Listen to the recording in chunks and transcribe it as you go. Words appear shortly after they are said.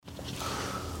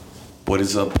What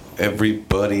is up,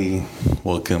 everybody?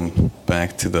 Welcome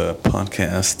back to the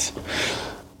podcast.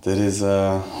 That is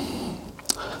the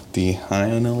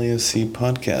High on LAFC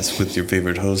podcast with your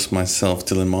favorite host, myself,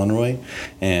 Dylan Monroy,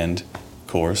 and, of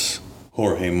course,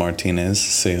 Jorge Martinez.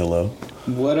 Say hello.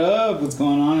 What up? What's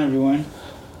going on, everyone?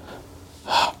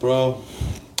 Bro,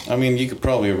 I mean, you could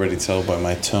probably already tell by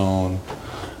my tone,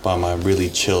 by my really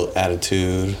chill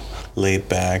attitude, laid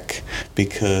back,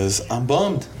 because I'm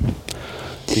bummed.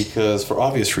 Because for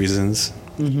obvious reasons,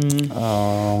 we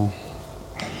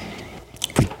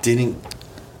didn't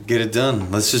get it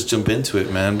done. Let's just jump into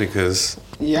it, man, because...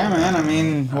 Yeah, man, I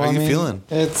mean... How are you feeling?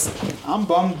 I'm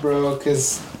bummed, bro,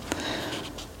 because...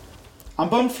 I'm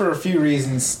bummed for a few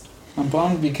reasons. I'm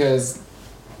bummed because,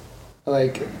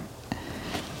 like...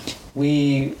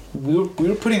 We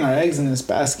were putting our eggs in this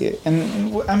basket.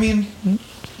 And, I mean...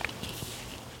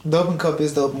 The Open Cup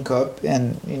is the Open Cup,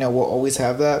 and, you know, we'll always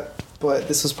have that. But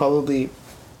this was probably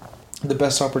the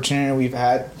best opportunity we've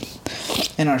had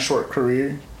in our short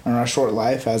career, in our short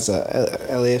life as a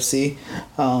LAFC,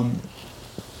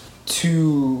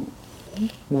 to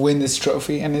win this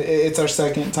trophy. And it's our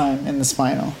second time in this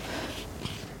final.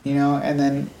 You know, and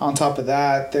then on top of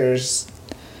that, there's...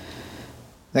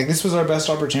 Like, this was our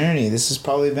best opportunity. This has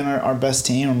probably been our best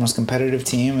team, our most competitive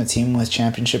team, a team with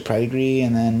championship pedigree,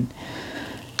 and then...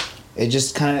 It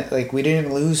just kind of, like, we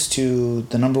didn't lose to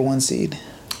the number one seed.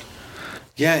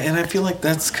 Yeah, and I feel like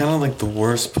that's kind of like the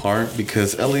worst part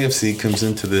because LAFC comes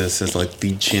into this as like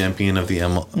the champion of the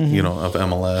of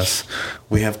MLS.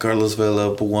 We have Carlos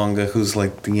Vela, Bouanga, who's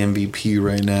like the MVP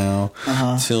right now.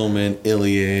 Tillman,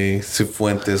 Ilie,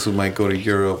 Cifuentes, who might go to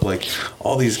Europe. Like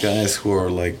all these guys who are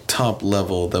like top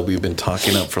level that we've been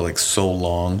talking up for like so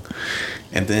long,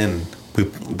 and then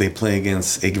they play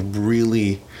against a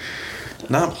really.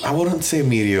 I wouldn't say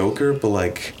mediocre, but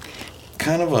like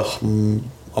kind of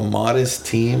a modest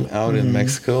team out in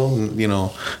Mexico. You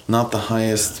know, not the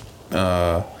highest,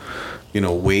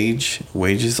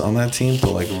 wages on that team,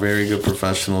 but like very good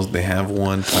professionals. They have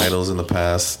won titles in the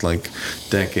past like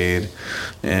decade,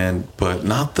 but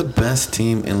not the best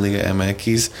team in Liga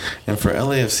MX. And for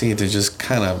LAFC to just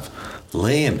kind of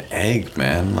lay an egg,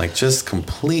 man, like just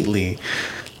completely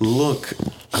look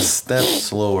a step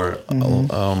slower,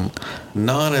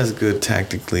 not as good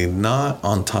tactically, not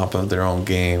on top of their own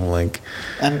game, like.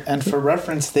 And for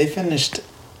reference, they finished,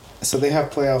 so they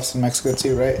have playoffs in Mexico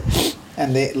too, right?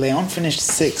 And León finished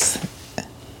 6th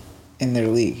in their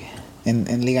league, in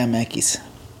Liga MX.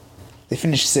 They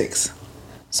finished 6th,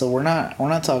 so we're not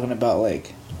talking about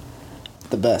like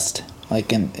the best,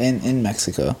 like in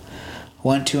Mexico.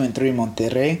 1, 2, and 3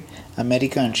 Monterrey,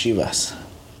 America, and Chivas.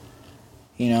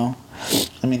 You know,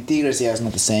 I mean, Tigres, is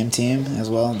not the same team as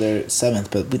well. They're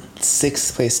 7th, but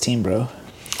 6th place team, bro.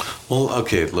 Well,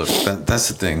 okay, look, that's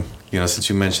the thing. You know, since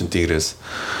you mentioned Tigres,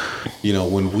 you know,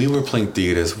 when we were playing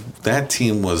Tigres, that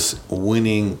team was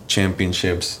winning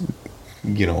championships,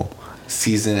 you know,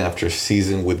 season after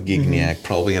season with Gignac,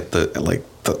 probably at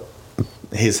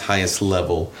his highest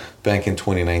level back in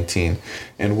 2019.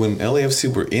 And when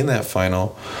LAFC were in that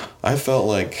final, I felt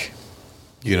like,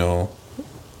 you know,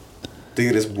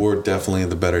 Tigres were definitely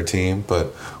the better team,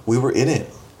 but we were in it.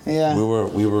 Yeah,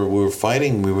 we were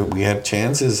fighting. We had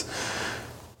chances,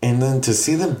 and then to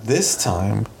see them this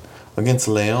time against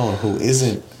León, who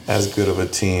isn't as good of a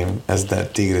team as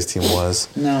that Tigres team was.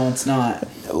 No, it's not.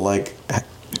 Like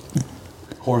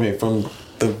Jorge, from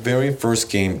the very first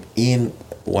game in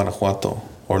Guanajuato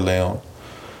or León,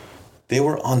 they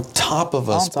were on top of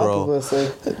us, bro.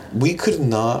 We could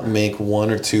not make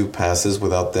one or two passes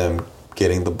without them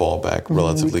getting the ball back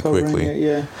relatively quickly.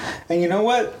 Yeah. And you know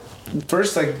what?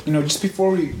 First, like, you know, just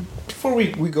before we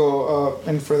go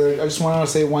any further, I just want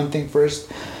to say one thing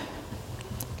first.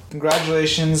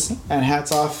 Congratulations and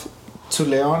hats off to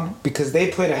León because they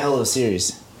played a hell of a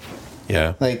series.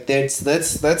 Yeah. Like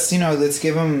let's you know, let's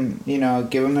give them, you know,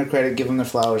 give them their credit, give them their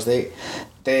flowers. They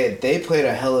played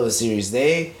a hell of a series.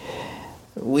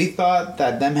 We thought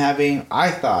that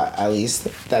I thought at least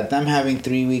that them having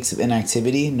 3 weeks of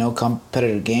inactivity, no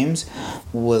competitive games,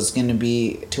 was going to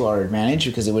be to our advantage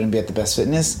because it wouldn't be at the best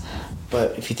fitness.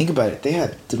 But if you think about it, they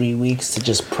had 3 weeks to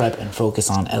just prep and focus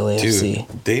on LAFC.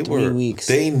 Dude, 3 weeks.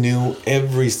 They knew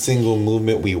every single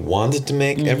movement we wanted to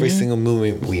make, every single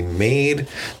movement we made.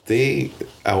 They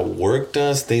outworked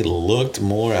us. They looked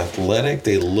more athletic.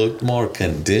 They looked more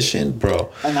conditioned, bro.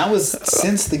 And that was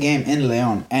since the game in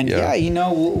León. And yeah, you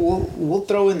know, we'll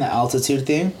throw in the altitude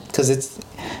thing because it's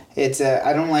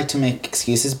I don't like to make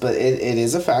excuses, but it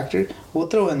is a factor. We'll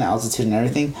throw in the altitude and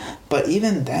everything. But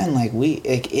even then, like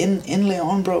in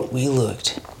León, bro, we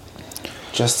looked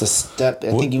Just a step.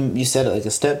 I think you said it, like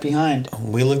a step behind.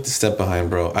 We looked a step behind,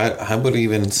 bro. I would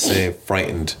even say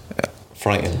frightened.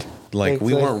 Like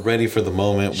we weren't ready for the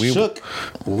moment. Shook.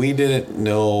 We didn't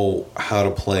know how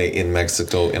to play in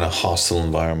Mexico in a hostile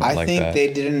environment like that. I think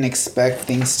they didn't expect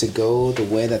things to go the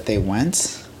way that they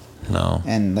went. No.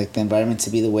 And like the environment to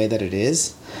be the way that it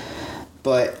is.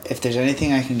 But if there's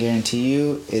anything I can guarantee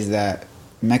you is that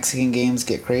Mexican games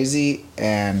get crazy,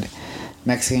 and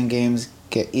Mexican games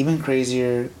get even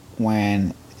crazier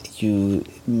when you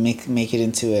make it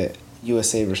into a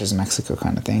USA versus Mexico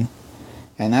kind of thing.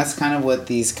 And that's kind of what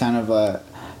these international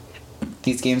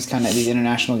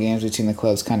games between the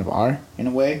clubs kind of are, in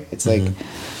a way. It's like,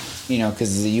 you know,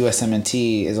 because the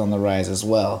USMNT is on the rise as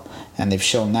well, and they've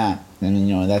shown that. And,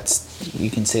 you know, you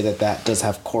can say that does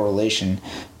have correlation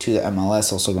to the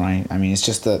MLS also growing. I mean, it's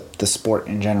just the sport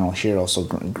in general here also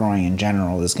growing in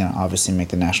general is going to obviously make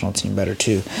the national team better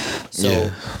too. So, yeah.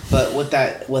 But what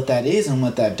that is and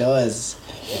what that does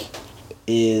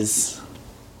is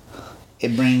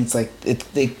it brings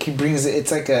it brings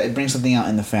something out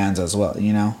in the fans as well,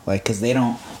 you know, like, because they're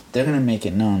gonna make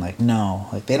it known, like, no,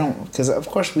 like, they don't, because of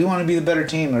course we want to be the better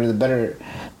team or the better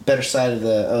side of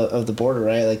the border,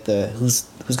 right? Like who's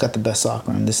got the best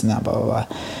soccer and this and that, blah blah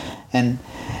blah. And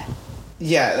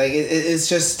yeah, like it's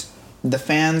just the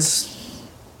fans,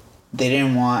 they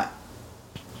didn't want,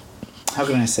 how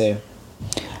can I say,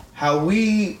 how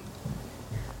we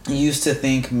used to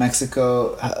think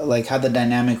Mexico, like how the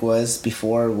dynamic was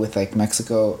before with like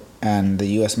Mexico and the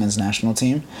U.S. men's national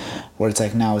team, where it's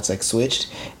like now it's like switched.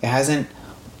 It hasn't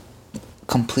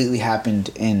completely happened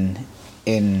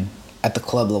at the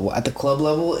club level. At the club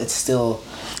level, it's still,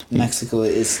 Mexico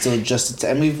is still just,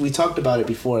 and we talked about it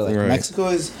before. Like, right. Mexico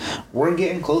is, we're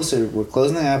getting closer. We're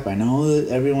closing the gap. I know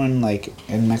that everyone like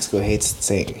in Mexico hates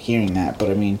hearing that, but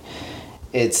I mean,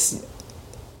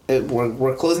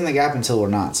 we're closing the gap until we're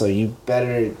not. So you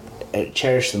better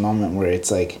cherish the moment where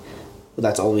it's like,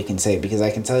 that's all we can say, because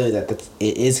I can tell you that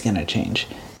it is gonna change.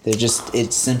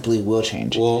 It simply will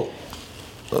change. Well,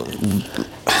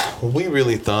 we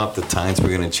really thought the tides were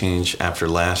going to change after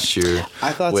last year.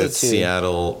 I thought with so too.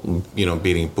 Seattle, you know,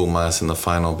 beating Pumas in the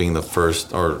final, being the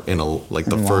first, or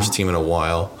first team in a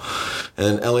while,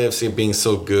 and LAFC being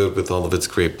so good with all of its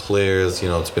great players. You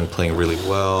know, it's been playing really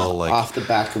well. Like off the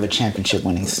back of a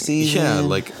championship-winning season. Yeah,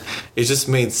 like it just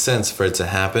made sense for it to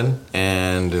happen,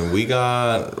 and we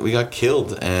got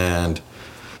killed. And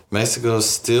Mexico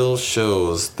still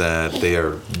shows that they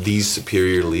are the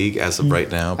superior league as of right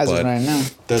now.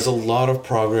 There's a lot of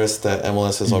progress that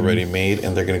MLS has already made,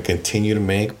 and they're going to continue to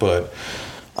make. But,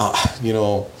 you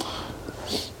know,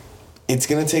 it's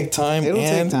going to take time.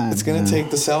 It's going to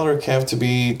take the salary cap to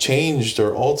be changed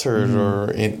or altered,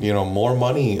 or, you know, more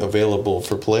money available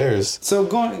for players. So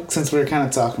since we're kind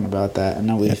of talking about that, I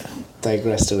know we've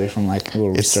digressed away from like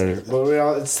where we started, but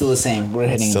it's still the same. We're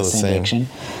heading in the same direction.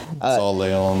 It's all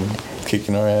Leon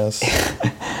kicking our ass.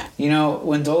 You know,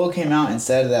 when Dolo came out and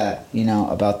said that, you know,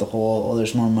 about the whole,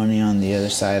 there's more money on the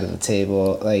other side of the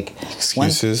table, like,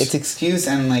 excuses. It's excuse,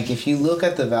 and like if you look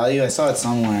at the value, I saw it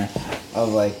somewhere, of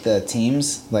like the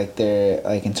teams, like they're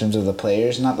like in terms of the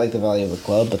players, not like the value of the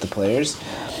club, but the players.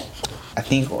 I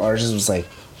think ours was like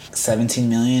 17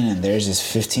 million and theirs is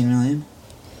 15 million.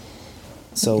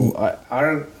 So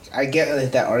I get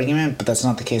like that argument, but that's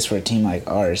not the case for a team like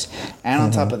ours. And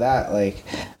on top of that, like,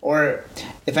 or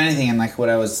if anything, and we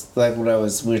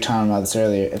were talking about this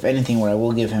earlier, if anything, where I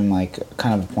will give him like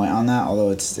kind of a point on that, although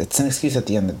it's an excuse at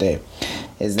the end of the day,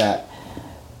 is that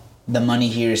the money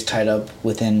here is tied up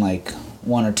within like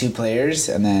one or two players,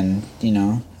 and then, you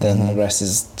know, the rest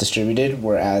is distributed.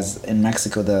 Whereas in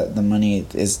Mexico, the money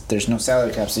is, there's no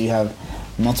salary cap, so you have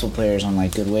multiple players on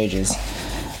like good wages.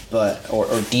 But or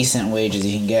decent wages,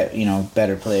 you can get, you know,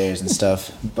 better players and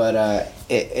stuff. But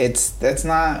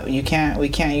we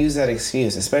can't use that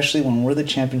excuse, especially when we're the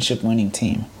championship winning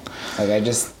team. Like I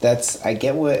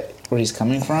get where he's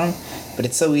coming from, but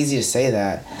it's so easy to say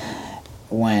that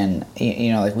when,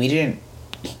 you know, like we didn't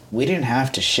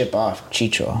have to ship off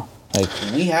Chicho. Like,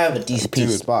 we have a decent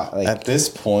spot. Like, at this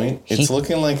point, it's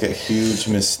looking like a huge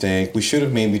mistake. We should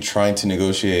have maybe tried to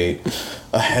negotiate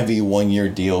a heavy 1-year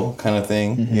deal kind of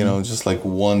thing. You know, just like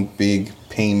one big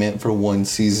payment for one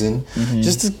season.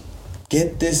 Just to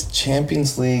get this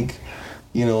Champions League,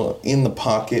 you know, in the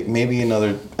pocket. Maybe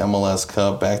another MLS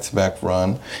Cup back-to-back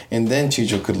run. And then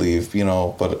Chicho could leave, you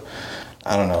know. But,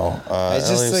 I don't know.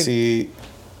 LAFC...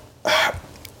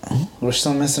 We're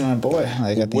still missing our boy.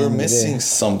 Like, at the we're end of missing the day.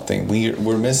 something.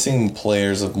 We're missing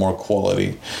players of more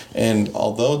quality. And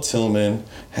although Tillman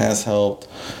has helped,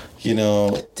 You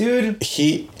know, dude,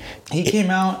 he came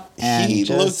out and he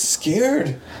looked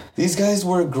scared. These guys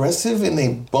were aggressive and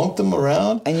they bumped him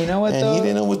around. And you know what, though? And he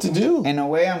didn't know what to do. In a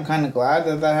way, I'm kind of glad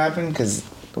that happened, because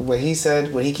what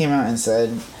he came out and said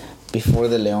before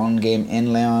the Leon game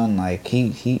in Leon, like,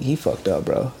 he fucked up,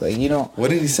 bro. Like, you know. What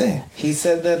did he say? He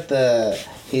said that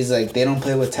he's like, they don't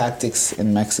play with tactics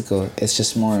in Mexico. It's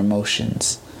just more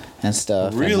emotions and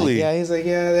stuff. Really? And like,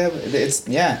 he's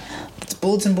like, it's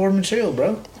bulletin board material,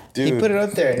 bro. Dude, he put it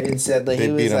up there and said that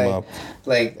he was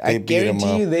like, I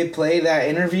guarantee you they play that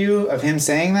interview of him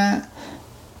saying that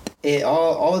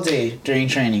all day during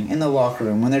training, in the locker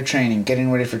room, when they're training, getting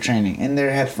ready for training, in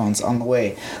their headphones on the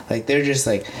way. Like, they're just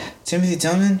like, Timothy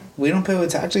Tillman, we don't play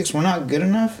with tactics. We're not good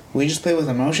enough. We just play with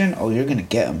emotion. Oh, you're going to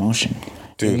get emotion.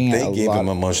 Dude, they gave him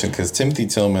emotion because Timothy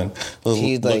Tillman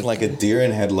looked like a deer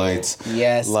in headlights.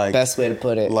 Yes, like, best way to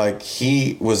put it. Like,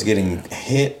 he was getting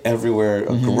hit everywhere,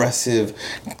 aggressive,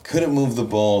 couldn't move the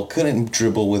ball, couldn't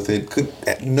dribble with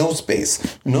it, no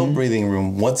space, no breathing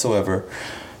room whatsoever.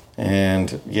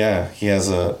 And yeah, he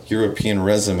has a European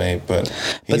resume, but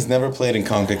he's never played in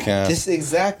Concacaf. This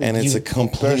exactly, and it's a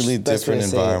completely different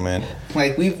environment.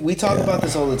 Like, we talk about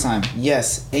this all the time.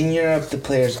 Yes, in Europe the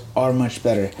players are much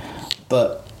better.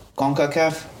 But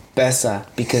Concacaf, pesa,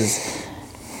 because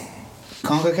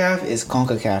CONCACAF is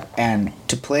CONCACAF. And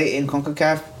to play in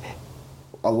CONCACAF,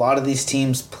 a lot of these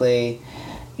teams play,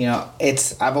 you know,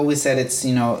 I've always said it's,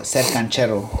 you know, ser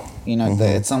canchero. You know,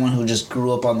 it's someone who just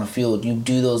grew up on the field. You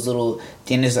do those little,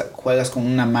 juegas con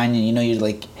una maña, you know, you're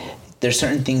like, there's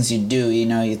certain things you do, you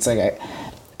know, it's like,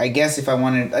 I guess if I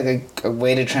wanted like a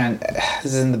way to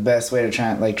this isn't the best way to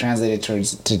translate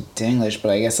it to English, but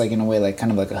I guess like in a way like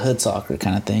kind of like a hood soccer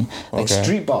kind of thing, like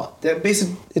street ball.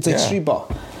 It's like street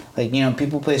ball. Like, you know,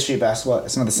 people play street basketball.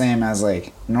 It's not the same as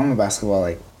like normal basketball.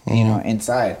 Like, you know,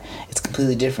 inside, it's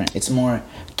completely different. It's more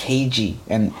cagey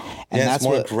and that's it's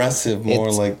more aggressive,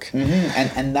 more like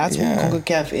and that's what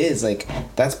CONCACAF is. Like,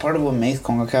 that's part of what makes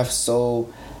CONCACAF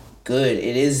so good.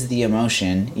 It is the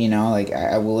emotion, you know. Like,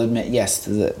 I will admit, yes,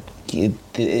 they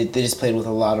just played with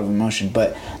a lot of emotion,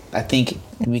 but I think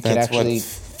we could actually what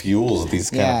fuels these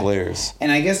kind of players.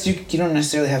 And I guess you don't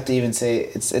necessarily have to even say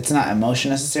it's not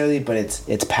emotion necessarily, but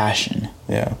it's passion.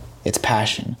 Yeah, it's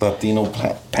passion. Latino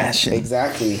passion.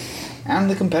 Exactly.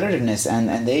 And the competitiveness,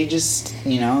 and they just,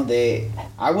 you know,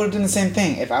 I would have done the same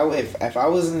thing if I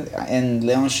was in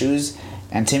Leon's shoes,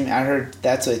 and I heard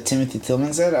that's what Timothy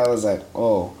Tillman said. I was like,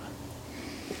 oh,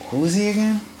 who's he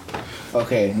again?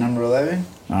 Okay, number 11.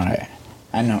 All right,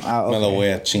 I know. Me lo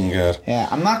voy a chingar. Yeah,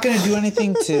 I'm not gonna do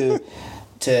anything to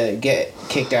get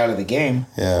kicked out of the game.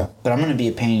 Yeah, but I'm gonna be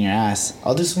a pain in your ass.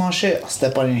 I'll do small shit. I'll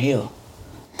step on your heel.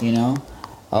 You know.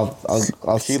 I'll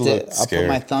put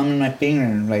my thumb and my finger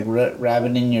and like rub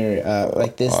it in your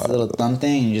like this little thumb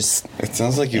thing and just. It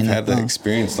sounds like you've had that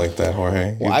experience like that,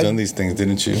 Jorge. You've done these things,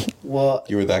 didn't you? Well,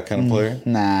 you were that kind of player.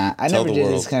 Nah, I never did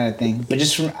this kind of thing. But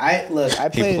just I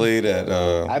played. He played at.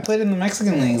 I played in the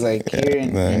Mexican leagues, like here in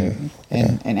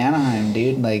Anaheim,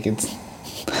 dude. Like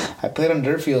I played on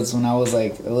dirt fields when I was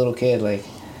like a little kid, like,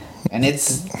 and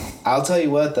I'll tell you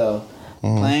what though,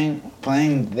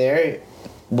 playing there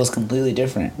was completely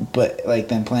different, but like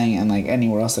than playing in like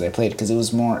anywhere else that I played, because it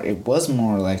was more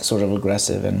like sort of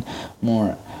aggressive and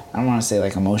more, I don't want to say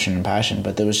like emotion and passion,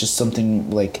 but there was just something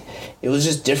like, it was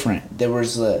just different. There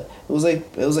was it was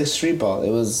like street ball.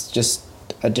 It was just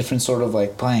a different sort of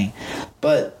like playing,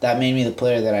 but that made me the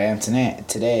player that I am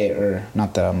today. Or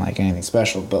not that I'm like anything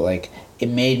special, but like it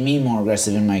made me more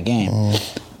aggressive in my game.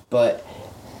 But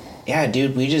yeah,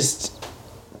 dude,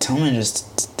 Tillman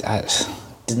just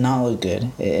did not look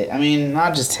good. I mean,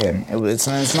 not just him. It's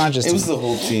not just. It was the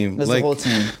whole team. It was the whole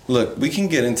team. Look, we can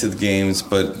get into the games,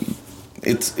 but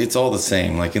it's all the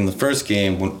same. Like in the first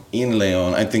game in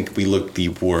Leon, I think we looked the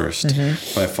worst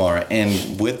by far.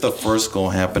 And with the first goal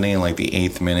happening in like the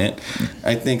 8th minute,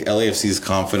 I think LAFC's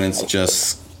confidence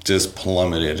just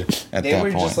plummeted at that point. They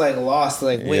were just like lost.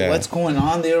 Like, wait, what's going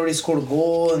on? They already scored a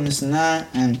goal and this and that,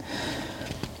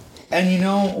 and you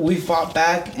know, we fought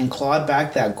back and clawed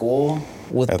back that goal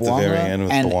with at the very end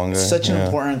with Bouanga. Such an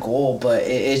important goal, but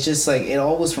it's just like it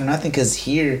all was for nothing, because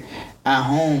here at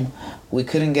home we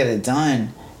couldn't get it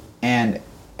done, and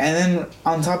then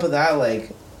on top of that, like,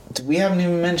 we haven't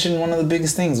even mentioned one of the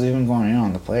biggest things we've been going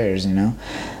on, the players, you know,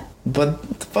 but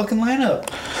the fucking lineup.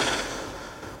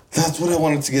 That's what I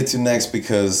wanted to get to next,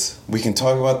 because we can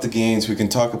talk about the games, we can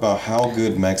talk about how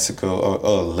good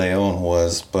Leon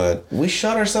was, but we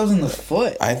shot ourselves in the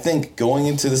foot. I think going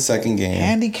into the second game,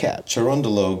 handicap,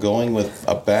 Cherundolo going with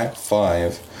a back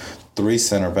 5, 3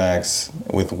 center backs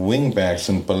with wing backs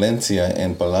in Valencia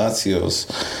and Palacios,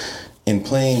 and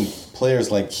playing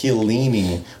players like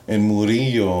Chiellini and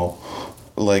Murillo,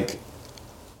 like,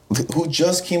 who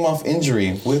just came off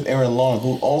injury, with Aaron Long,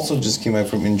 who also just came back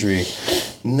from injury,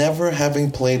 never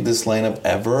having played this lineup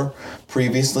ever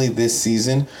previously this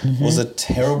season, was a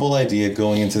terrible idea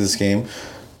going into this game.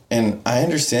 And I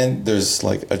understand there's,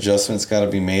 like, adjustments got to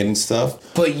be made and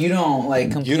stuff. But you don't,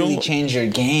 like, completely change your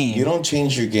game. You don't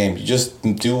change your game. You just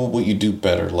do what you do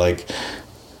better. Like,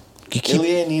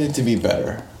 Ilya needed to be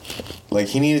better. Like,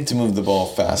 he needed to move the ball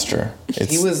faster.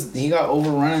 He got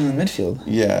overrun in the midfield.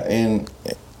 Yeah, and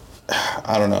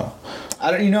I don't know.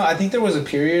 I think there was a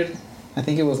period, I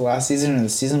think it was last season or the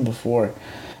season before.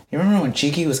 You remember when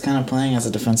Cheeky was kind of playing as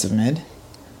a defensive mid?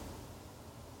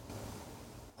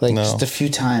 Like, no. Just a few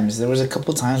times. There was a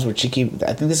couple times where Cheeky...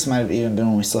 I think this might have even been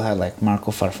when we still had, like,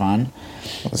 Marco Farfan.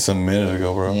 That's a minute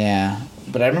ago, bro. Yeah.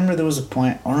 But I remember there was a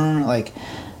point... like...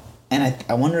 And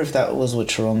I wonder if that was what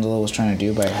Cherundolo was trying to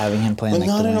do by having him playing, but like,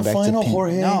 not the in a wing back final, to pin.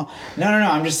 Jorge. No.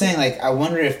 I'm just saying, like, I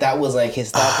wonder if that was, like, his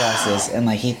thought process. And,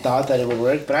 like, he thought that it would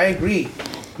work. But I agree.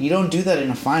 You don't do that in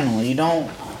a final. You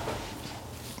don't...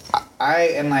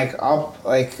 I'm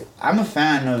a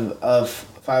fan of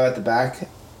five at the back,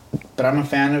 but I'm a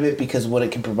fan of it because what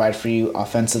it can provide for you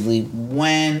offensively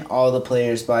when all the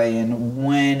players buy in,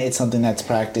 when it's something that's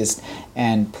practiced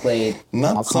and played.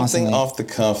 Not constantly. Something off the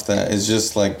cuff that is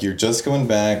just like you're just coming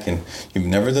back and you've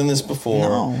never done this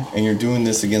before, and you're doing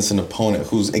this against an opponent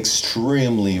who's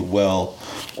extremely well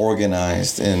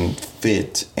organized and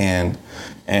fit and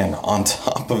on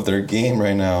top of their game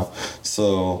right now.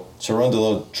 So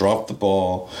Cherundolo dropped the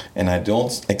ball, and I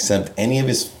don't accept any of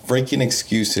his freaking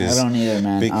excuses. I don't either,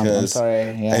 man. Because I'm sorry.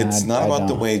 Yeah, it's not about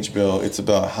the wage bill. It's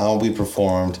about how we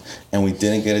performed, and we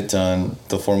didn't get it done.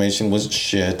 The formation was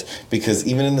shit, because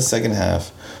even in the second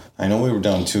half, I know we were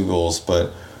down 2 goals,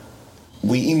 but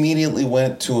we immediately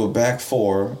went to a back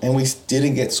 4, and we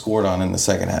didn't get scored on in the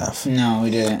second half. No,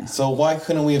 we didn't. So why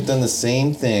couldn't we have done the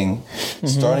same thing,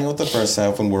 starting with the first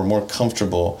half when we're more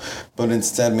comfortable, but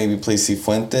instead maybe play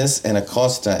Cifuentes and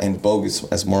Acosta and Bogus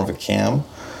as more of a cam?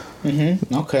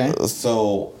 Okay.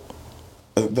 So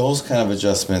those kind of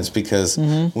adjustments, because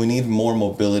we need more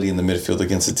mobility in the midfield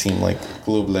against a team like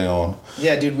Club Leon.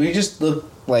 Yeah, dude, we just looked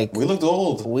like... We looked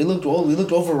old. We looked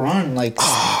overrun. Like,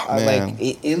 man.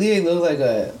 Ilya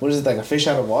looked like a fish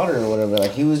out of water or whatever.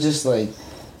 Like, he was just like...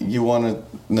 You want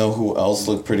to know who else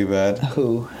looked pretty bad?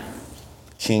 Who?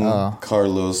 King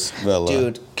Carlos Vela.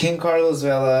 Dude, King Carlos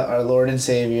Vela, our Lord and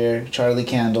Savior, Charlie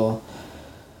Candle.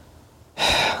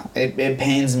 It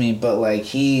pains me, but, like,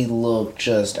 he looked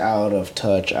just out of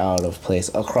touch, out of place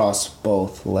across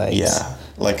both legs. Yeah.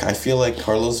 Like, I feel like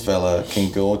Carlos Vela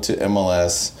can go to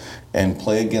MLS and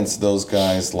play against those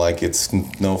guys like it's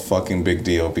no fucking big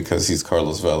deal because he's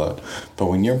Carlos Vela. But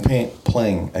when you're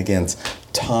playing against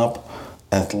top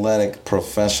athletic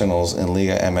professionals in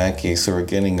Liga MX who are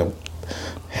getting a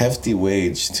hefty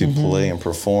wage to play and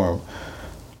perform,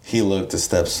 he looked a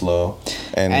step slow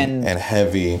and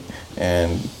heavy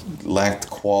and lacked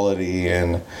quality.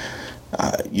 And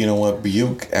you know what?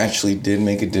 Buke actually did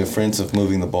make a difference of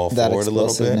moving the ball forward a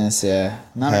little bit. Yeah,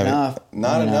 not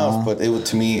enough. But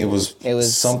to me, it was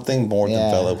something more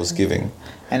than Vela was giving.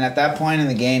 And at that point in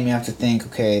the game, you have to think,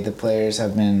 okay, the players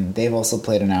they've also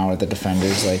played an hour, the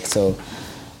defenders, like, so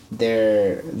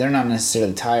they're not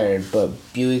necessarily tired, but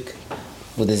Buick,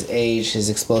 with his age, his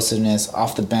explosiveness,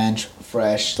 off the bench,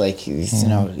 fresh, like, he's,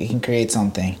 he can create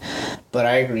something. But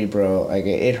I agree, bro. Like,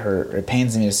 it hurt. It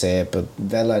pains me to say it, but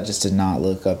Vela just did not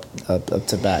look up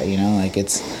to bat. Like,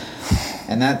 it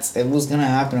was gonna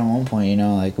happen at one point.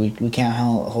 Like, we can't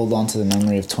hold on to the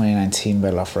memory of 2019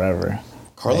 Vela forever.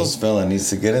 Carlos Vela needs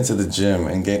to get into the gym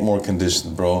and get more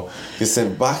conditioned, bro. He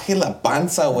said, "Baje la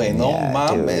panza, güey. No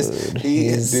mames."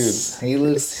 He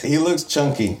looks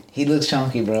chunky. He looks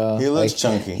chunky, bro. He looks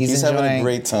chunky. He's having a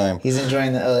great time. He's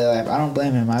enjoying the LA life. I don't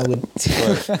blame him. I would.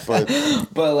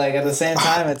 But like, at the same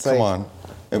time, it's like... Come on.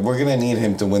 We're going to need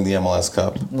him to win the MLS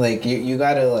Cup. Like, you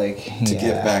got to, like... To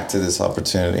get back to this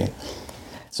opportunity.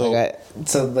 So... what...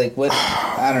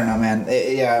 I don't know, man.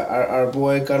 Our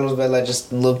boy Carlos Vela just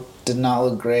did not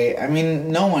look great. I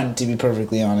mean, no one, to be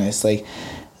perfectly honest, like,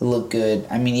 looked good.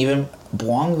 I mean, even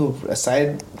Buongo,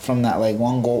 aside from that, like,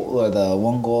 one goal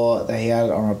that he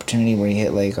had on opportunity where he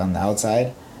hit, like, on the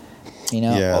outside,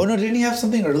 Yeah. Oh, no, didn't he have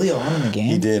something early on in the game?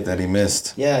 He did, that he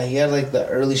missed. Yeah, he had, like, the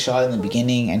early shot in the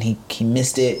beginning, and he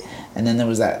missed it, and then there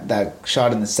was that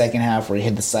shot in the second half where he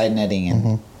hit the side netting,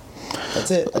 and...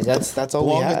 That's it. Like, that's all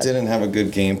we had. Buongo didn't have a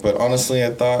good game, but honestly,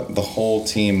 I thought the whole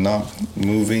team not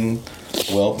moving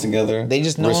well together.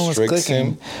 No one was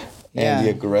clicking. and the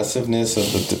aggressiveness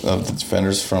of the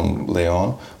defenders from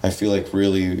Leon, I feel like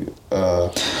really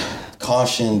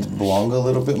cautioned Buanga a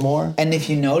little bit more. And if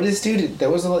you notice, dude, it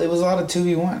was a lot of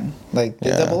 2v1. Like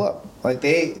they double up. Like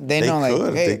they know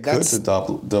like hey, they could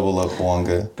double up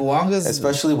Buanga. Buanga's,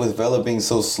 especially with Vela being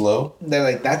so slow. They're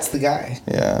like, that's the guy.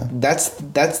 Yeah. That's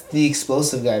the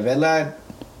explosive guy. Vela,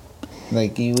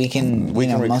 like we can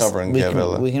recover and get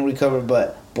Vela. We can recover,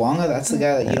 but Buanga, that's the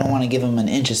guy that you don't want to give him an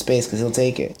inch of space because he'll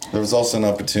take it. There was also an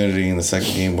opportunity in the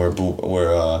second game where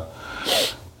Mahala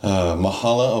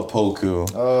Opoku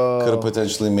could have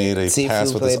potentially made a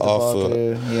pass with his off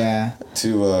foot. Yeah.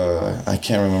 To I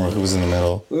can't remember who was in the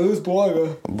middle. It was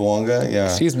Buanga. Buanga, yeah.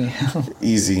 Excuse me.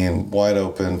 Easy and wide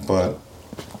open, but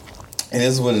it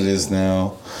is what it is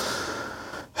now.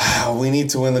 We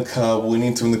need to win the cup. We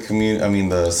need to win the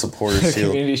the Supporters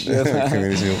Shield. Community Shield.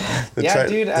 Community Shield.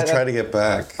 Try to get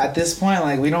back. At this point,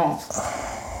 like, we don't.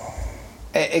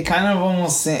 It kind of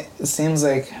almost seems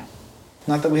like,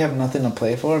 not that we have nothing to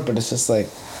play for, but it's just like,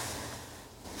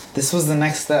 this was the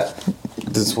next step.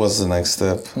 This was the next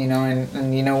step. And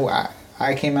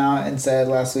I came out and said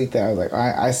last week that I was like,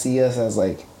 I see us as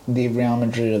like the Real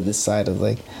Madrid of this side of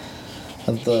like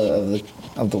of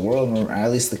the world, or at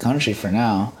least the country for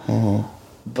now. Mm-hmm.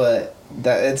 But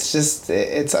that it's just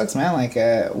it sucks, man. Like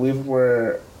we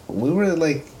were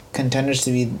like contenders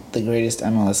to be the greatest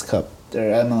MLS Cup or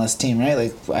MLS team, right?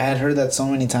 Like I had heard that so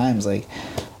many times. Like,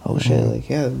 oh shit, like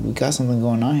yeah, we got something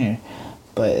going on here,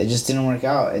 but it just didn't work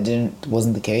out.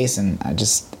 Wasn't the case, and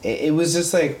it was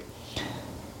just like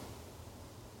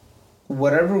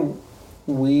whatever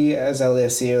we as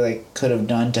LAFC like could have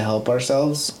done to help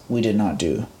ourselves, we did not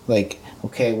do. Like,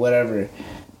 okay, whatever.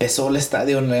 Pesó el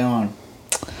Estadio en León.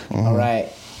 Mm-hmm. All right.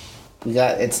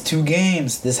 It's 2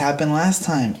 games. This happened last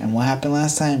time. And what happened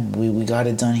last time? We got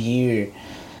it done here.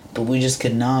 But we just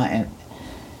could not. And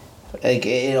like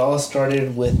it all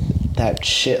started with that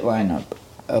shit lineup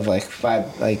of like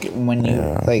 5, like when you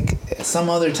like some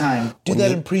other time. Do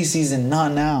that in preseason,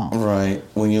 not now. Right.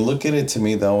 When you look at it, to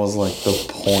me that was like the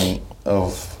point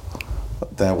of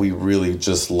that we really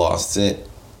just lost it.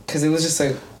 Cause it was just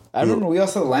like, I remember we all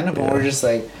saw the lineup and we were just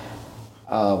like,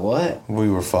 what? We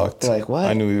were fucked. They're like, what?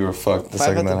 I knew we were fucked the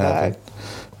second that happened.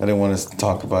 I didn't want to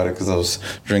talk about it because I was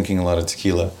drinking a lot of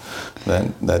tequila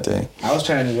that day. I was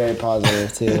trying to be very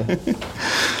positive too.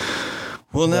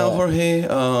 Well, now, Jorge,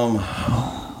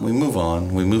 we move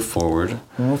on. We move forward.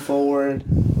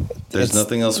 There's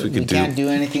nothing else we could do. We can't do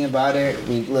anything about it.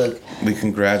 We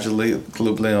congratulate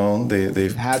Club Leon.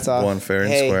 They've won fair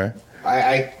and square.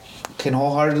 I can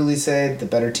wholeheartedly say the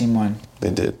better team won. They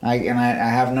did. I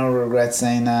have no regrets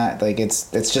saying that. Like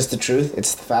it's just the truth.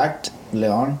 It's the fact.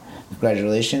 Leon,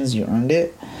 congratulations, you earned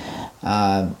it.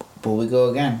 But we go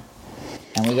again.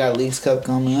 And we got Leagues Cup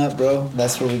coming up, bro.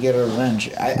 That's where we get our revenge.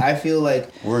 I feel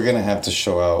like we're gonna have to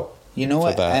show out. You know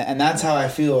what? And that's how I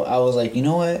feel. I was like, you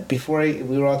know what? Before we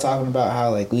were all talking about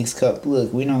how like Leagues Cup.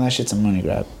 Look, we know that shit's a money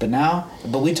grab.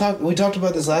 But we talked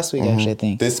about this last week. Actually, I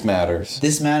think this matters.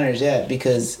 Yeah,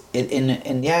 because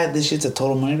this shit's a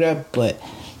total money grab. But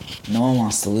no one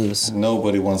wants to lose.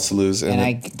 Nobody wants to lose,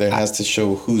 and there has to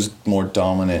show who's more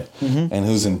dominant and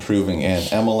who's improving. And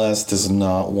MLS does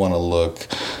not want to look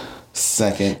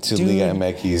second to Liga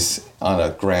MX on a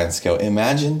grand scale.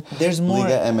 Imagine there's more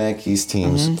Liga MX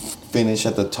teams finish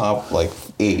at the top like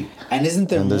 8. And isn't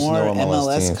there more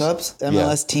MLS teams. Cups,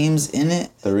 MLS teams in it?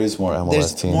 There is more MLS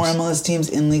There's teams. More MLS teams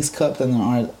in Leagues Cup than there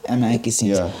are MX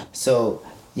teams. Yeah. So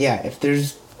yeah, if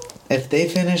they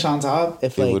finish on top,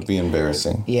 it would be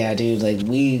embarrassing. Yeah, dude. Like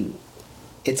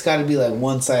it's got to be like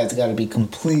one side's got to be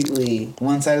completely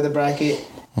one side of the bracket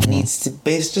needs to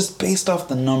based off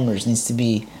the numbers needs to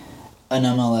be an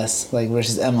MLS like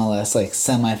versus MLS like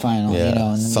semifinal,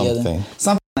 and then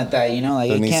something like that, like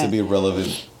there needs to be a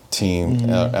relevant team,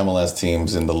 MLS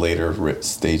teams in the later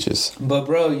stages. But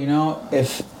bro,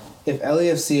 if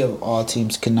LAFC of all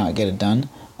teams could not get it done,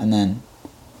 and then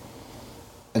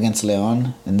against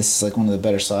Leon, and this is like one of the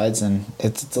better sides, and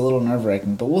it's a little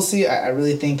nerve-wracking, but we'll see. I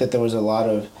really think that there was a lot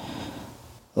of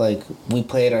like we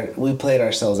played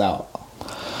ourselves out.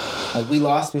 Like we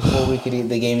lost before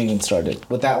the game even started.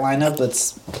 With that lineup,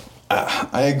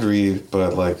 I agree,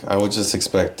 but like I would just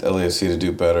expect LAFC to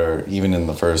do better even in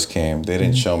the first game. They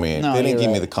didn't show me. They didn't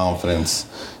give me the confidence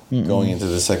going into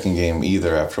the second game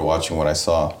either. After watching what I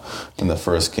saw in the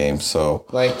first game, so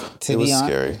like it was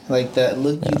scary. Like that.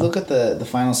 You look at the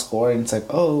final score, and it's like,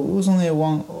 oh, it was only a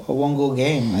one goal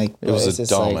game. Like it was a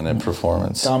dominant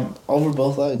performance over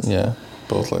both legs. Yeah,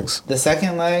 both legs. The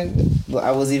second leg,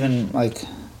 I was even like.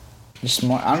 Just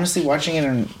more honestly, watching it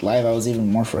in live, I was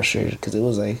even more frustrated because it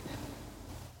was like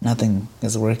nothing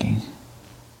is working.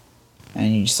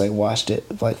 And you just like watched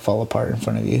it like fall apart in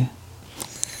front of you.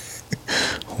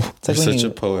 It's You're such a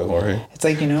poet, Jorge. It's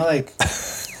like, like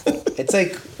it's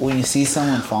like when you see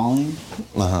someone falling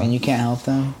and you can't help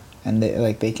them and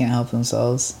they can't help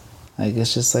themselves. Like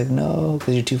it's just like no,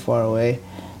 because you're too far away.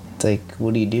 It's like,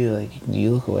 what do? Like, do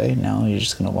you look away? No, you're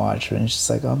just gonna watch. And it's just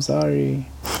like, I'm sorry.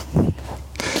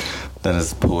 That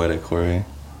is poetic, Jorge.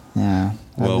 Yeah.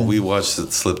 Well, we watched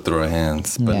it slip through our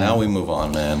hands, but now we move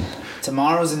on, man.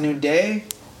 Tomorrow's a new day.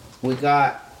 We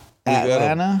got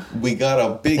Atlanta. We got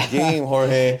a big game,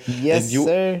 Jorge. Yes,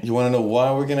 sir. You want to know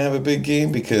why we're going to have a big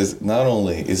game? Because not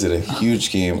only is it a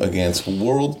huge game against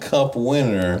World Cup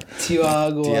winner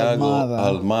Thiago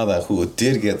Almada, who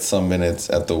did get some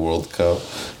minutes at the World Cup.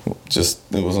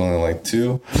 It was only like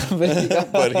 2.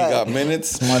 But he got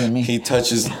minutes. More than me. He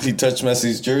touched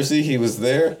Messi's jersey. He was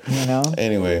there.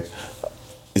 Anyway,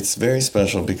 it's very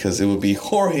special because it would be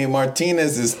Jorge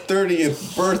Martinez's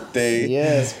 30th birthday.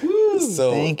 Yes.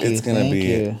 So it's going to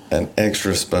be an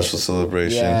extra special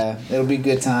celebration. Yeah, it'll be a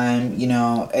good time.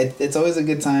 It's always a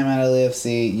good time at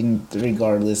LAFC,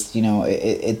 regardless.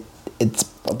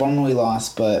 It's a bummer we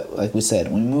lost, but like we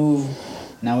said, we move.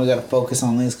 Now we got to focus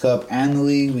on Leagues Cup and the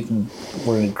league.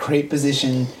 We're in a great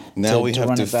position. Now we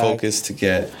have to focus to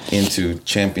get into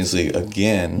Champions League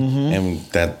again, and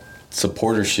that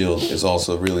supporter shield is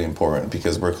also really important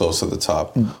because we're close to the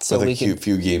top with a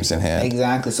few games in hand.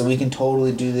 Exactly. So we can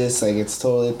totally do this. Like, it's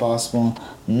totally possible.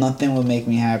 Nothing would make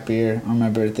me happier on my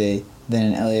birthday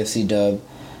than an LAFC dub.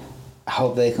 I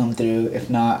hope they come through. If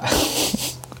not...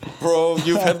 Bro,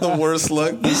 you've had the worst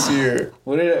luck this year.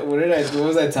 What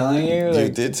was I telling you? You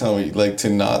did tell me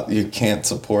you can't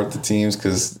support the teams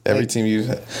because every team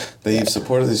that you've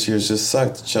supported this year has just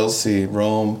sucked. Chelsea,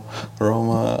 Roma,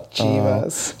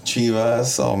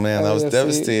 Chivas. Oh man, that was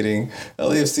devastating.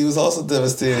 LAFC was also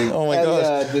devastating. Oh my gosh.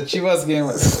 Yeah, the Chivas game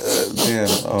was damn.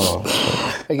 Oh.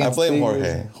 I blame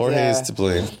Jorge. Jorge is to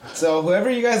blame. So whoever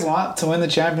you guys want to win the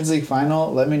Champions League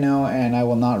final, let me know and I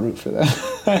will not root for them.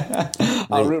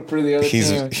 I'll root for the other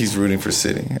team. He's rooting for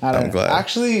City. I'm glad.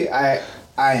 Actually, I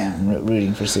am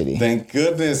rooting for City. Thank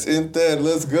goodness. Inter,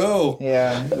 let's go.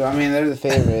 Yeah. I mean, they're the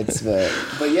favorites,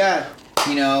 but yeah,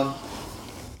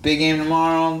 big game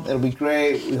tomorrow. It'll be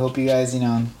great. We hope you guys,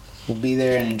 will be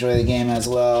there and enjoy the game as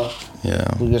well.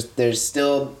 Yeah. There's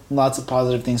still lots of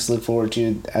positive things to look forward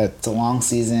to. It's a long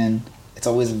season. It's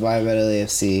always a vibe at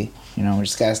LAFC. We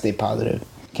just gotta stay positive.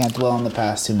 Can't dwell on the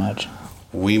past too much.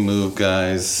 We move,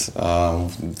 guys.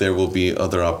 There will be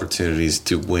other opportunities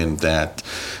to win that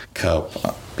cup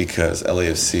because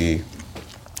LAFC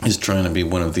is trying to be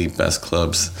one of the best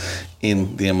clubs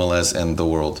in the MLS and the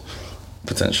world,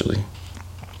 potentially.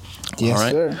 Yes, all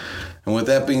right? Sir. And with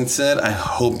that being said, I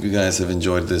hope you guys have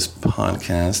enjoyed this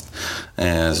podcast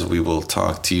as we will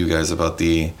talk to you guys about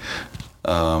the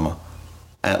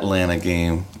Atlanta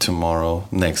game tomorrow,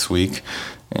 next week.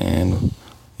 And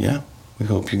yeah. We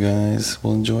hope you guys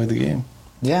will enjoy the game.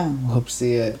 Yeah, we hope to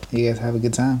see you guys have a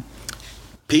good time.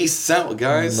 Peace out,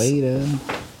 guys. Later.